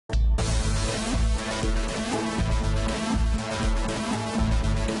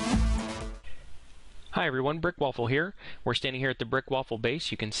Hi everyone, Brick Waffle here. We're standing here at the Brick Waffle base.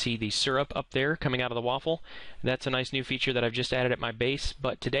 You can see the syrup up there coming out of the waffle. That's a nice new feature that I've just added at my base,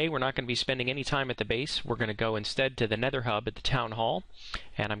 but today we're not going to be spending any time at the base. We're going to go instead to the Nether hub at the town hall,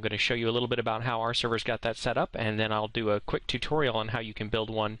 and I'm going to show you a little bit about how our server's got that set up, and then I'll do a quick tutorial on how you can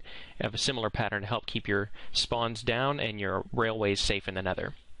build one of a similar pattern to help keep your spawns down and your railways safe in the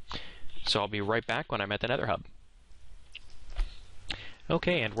Nether. So I'll be right back when I'm at the Nether hub.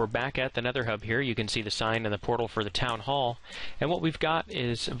 Okay, and we're back at the Nether hub here. You can see the sign and the portal for the town hall. And what we've got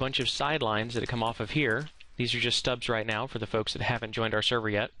is a bunch of sidelines that come off of here. These are just stubs right now for the folks that haven't joined our server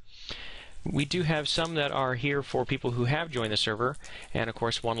yet. We do have some that are here for people who have joined the server, and of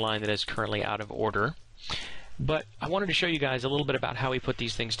course one line that is currently out of order. But I wanted to show you guys a little bit about how we put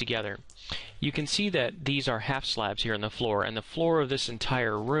these things together. You can see that these are half slabs here on the floor, and the floor of this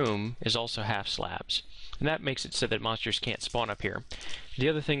entire room is also half slabs. And that makes it so that monsters can't spawn up here. The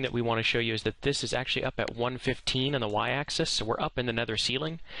other thing that we want to show you is that this is actually up at 115 on the y-axis, so we're up in the Nether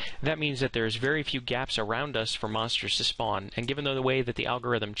ceiling. That means that there's very few gaps around us for monsters to spawn, and given the way that the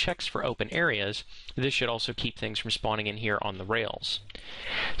algorithm checks for open areas, this should also keep things from spawning in here on the rails.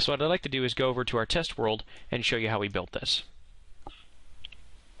 So what I'd like to do is go over to our test world and show you how we built this.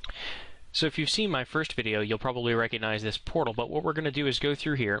 So if you've seen my first video, you'll probably recognize this portal, but what we're going to do is go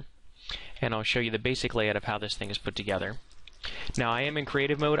through here, and I'll show you the basic layout of how this thing is put together. Now, I am in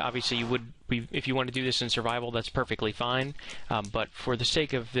creative mode. Obviously, you would be, if you want to do this in survival, that's perfectly fine. But for the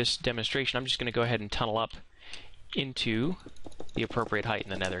sake of this demonstration, I'm just going to go ahead and tunnel up into the appropriate height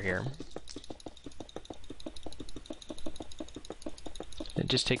in the Nether here. It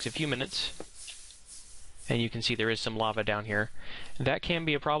just takes a few minutes, and you can see there is some lava down here. That can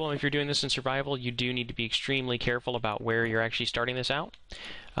be a problem if you're doing this in survival. You do need to be extremely careful about where you're actually starting this out.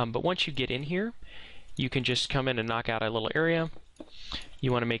 But once you get in here, you can just come in and knock out a little area.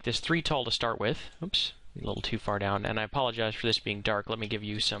 You want to make this 3 tall to start with. Oops, a little too far down, and I apologize for this being dark. Let me give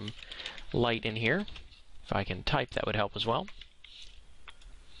you some light in here. If I can type, that would help as well.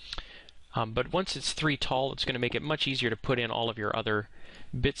 But once it's 3 tall, it's going to make it much easier to put in all of your other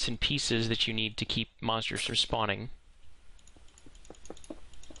bits and pieces that you need to keep monsters from spawning.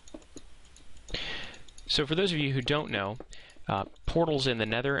 So for those of you who don't know, portals in the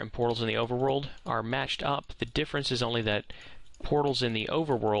Nether and portals in the overworld are matched up. The difference is only that portals in the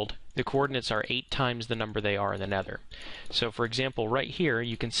overworld, the coordinates are 8 times the number they are in the Nether. So for example, right here,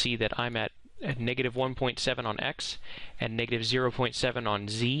 you can see that I'm at negative 1.7 on X and negative 0.7 on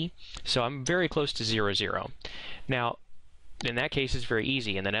Z, so I'm very close to 0, 0. Now, in that case, it's very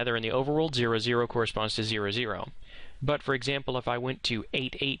easy. In the Nether and the overworld, 0, 0 corresponds to 0, 0. But for example, if I went to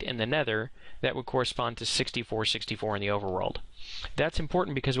 8, 8 in the Nether, that would correspond to 64, 64 in the overworld. That's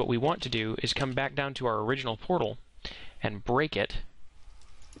important because what we want to do is come back down to our original portal and break it.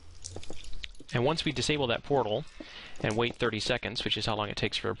 And once we disable that portal and wait 30 seconds, which is how long it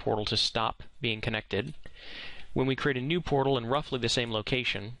takes for a portal to stop being connected, when we create a new portal in roughly the same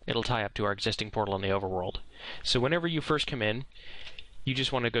location, it'll tie up to our existing portal in the overworld. So whenever you first come in, you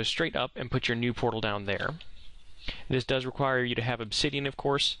just want to go straight up and put your new portal down there. This does require you to have obsidian, of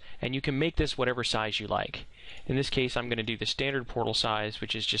course, and you can make this whatever size you like. In this case, I'm going to do the standard portal size,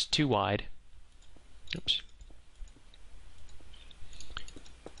 which is just 2 wide. Oops.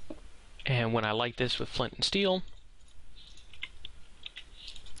 And when I light this with flint and steel,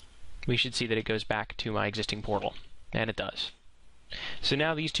 we should see that it goes back to my existing portal, and it does. So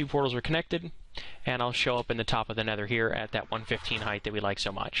now these 2 portals are connected, and I'll show up in the top of the Nether here at that 115 height that we like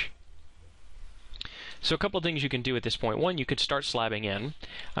so much. So a couple of things you can do at this point. One, you could start slabbing in.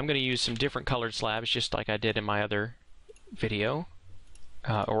 I'm going to use some different colored slabs, just like I did in my other video,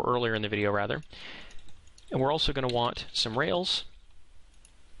 or earlier in the video rather. And we're also going to want some rails,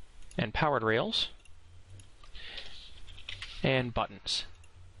 and powered rails, and buttons.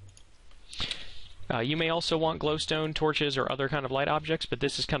 You may also want glowstone, torches, or other kind of light objects, but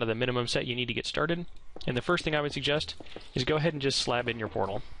this is kind of the minimum set you need to get started. And the first thing I would suggest is go ahead and just slab in your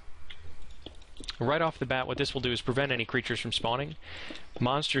portal. Right off the bat, what this will do is prevent any creatures from spawning.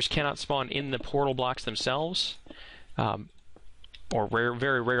 Monsters cannot spawn in the portal blocks themselves, or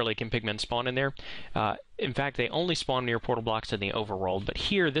very rarely can pigmen spawn in there. In fact, they only spawn near portal blocks in the overworld, but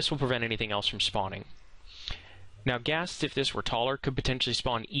here this will prevent anything else from spawning. Now, ghasts, if this were taller, could potentially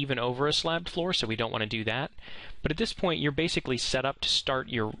spawn even over a slabbed floor, so we don't want to do that. But at this point, you're basically set up to start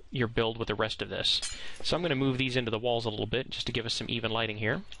your build with the rest of this. So I'm going to move these into the walls a little bit, just to give us some even lighting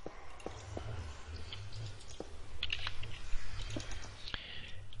here.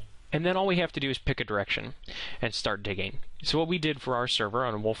 And then all we have to do is pick a direction and start digging. So what we did for our server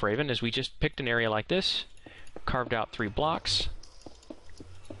on Wolf Raven is we just picked an area like this, carved out 3 blocks,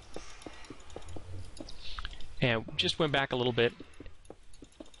 And just went back a little bit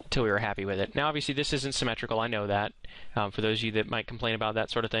until we were happy with it. Now, obviously, this isn't symmetrical. I know that. For those of you that might complain about that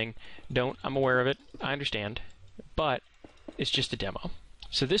sort of thing, I'm aware of it. I understand. But it's just a demo.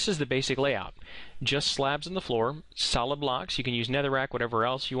 So this is the basic layout. Just slabs on the floor, solid blocks. You can use netherrack, whatever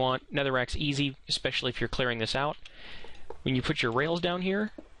else you want. Netherrack's easy, especially if you're clearing this out. When you put your rails down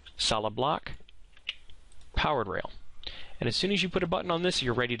here, solid block, powered rail. And as soon as you put a button on this,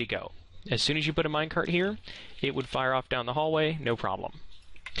 you're ready to go. As soon as you put a minecart here, it would fire off down the hallway, no problem.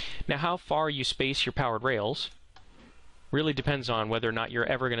 Now, how far you space your powered rails really depends on whether or not you're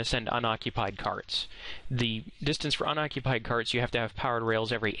ever going to send unoccupied carts. The distance for unoccupied carts, you have to have powered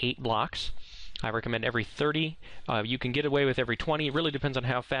rails every 8 blocks. I recommend every 30. You can get away with every 20. It really depends on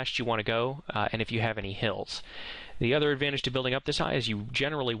how fast you want to go and if you have any hills. The other advantage to building up this high is you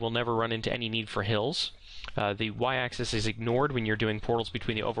generally will never run into any need for hills. The y-axis is ignored when you're doing portals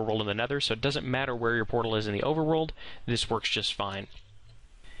between the overworld and the nether, so it doesn't matter where your portal is in the overworld. This works just fine.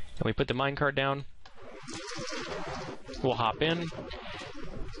 And we put the minecart down. We'll hop in.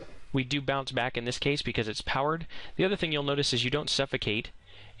 We do bounce back in this case because it's powered. The other thing you'll notice is you don't suffocate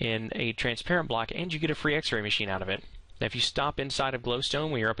in a transparent block, and you get a free x-ray machine out of it. Now, if you stop inside of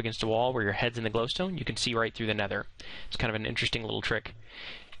glowstone when you're up against a wall where your head's in the glowstone, you can see right through the nether. It's kind of an interesting little trick.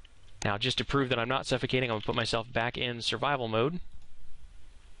 Now, just to prove that I'm not suffocating, I'm going to put myself back in survival mode.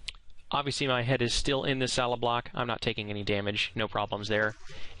 Obviously, my head is still in this solid block. I'm not taking any damage. No problems there.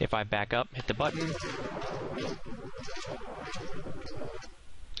 If I back up, hit the button.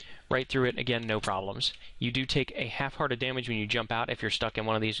 Right through it, again, no problems. You do take a half-hearted damage when you jump out if you're stuck in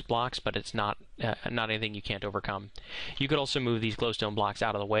one of these blocks, but it's not anything you can't overcome. You could also move these glowstone blocks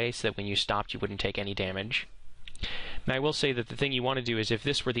out of the way so that when you stopped, you wouldn't take any damage. Now, I will say that the thing you want to do is, if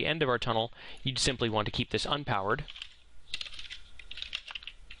this were the end of our tunnel, you'd simply want to keep this unpowered.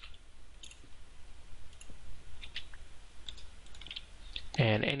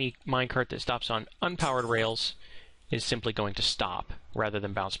 And any minecart that stops on unpowered rails is simply going to stop rather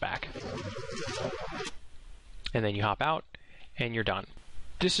than bounce back. And then you hop out and you're done.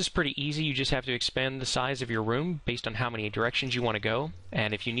 This is pretty easy. You just have to expand the size of your room based on how many directions you want to go.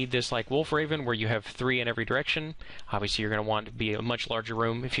 And if you need this like Wolf Raven, where you have 3 in every direction, obviously you're going to want to be a much larger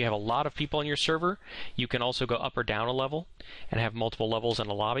room. If you have a lot of people on your server, you can also go up or down a level and have multiple levels in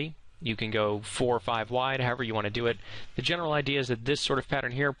a lobby. You can go 4 or 5 wide, however you want to do it. The general idea is that this sort of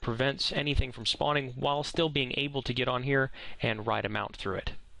pattern here prevents anything from spawning while still being able to get on here and ride a mount through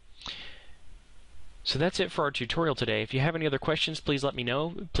it. So that's it for our tutorial today. If you have any other questions, please let me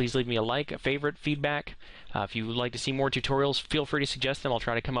know. Please leave me a like, a favorite, feedback. If you would like to see more tutorials, feel free to suggest them. I'll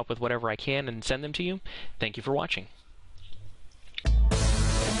try to come up with whatever I can and send them to you. Thank you for watching.